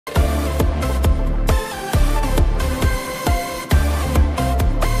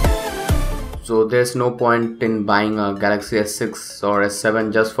So there's no point in buying a Galaxy S6 or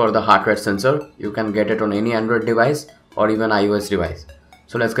S7 just for the heart rate sensor. You can get it on any Android device or even iOS device.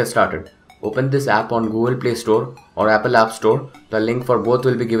 So let's get started. Open this app on Google Play Store or Apple App Store. The link for both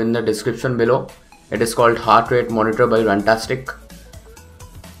will be given in the description below. It is called Heart Rate Monitor by Runtastic.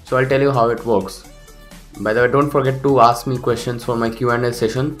 So I'll tell you how it works. By the way, don't forget to ask me questions for my Q&A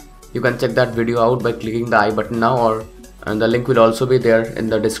session. You can check that video out by clicking the I button now, and the link will also be there in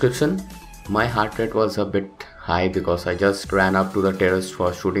the description. My heart rate was a bit high because I just ran up to the terrace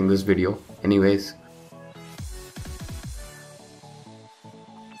for shooting this video. Anyways.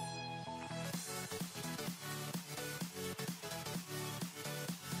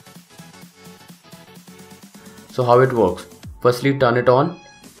 So how it works? Firstly, turn it on.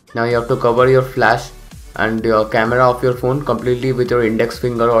 Now you have to cover your flash and your camera of your phone completely with your index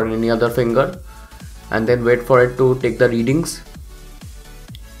finger or any other finger, and then wait for it to take the readings.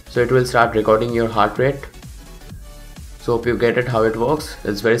 So it will start recording your heart rate. So hope you get it how it works.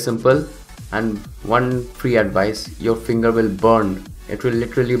 It's very simple. And one free advice, your finger will burn. It will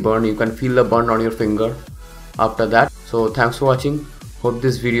literally burn. You can feel the burn on your finger after that. So thanks for watching. Hope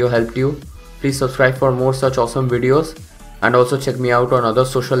this video helped you. Please subscribe for more such awesome videos, and also check me out on other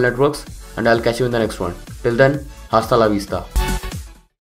social networks, and I'll catch you in the next one. Till then, hasta la vista.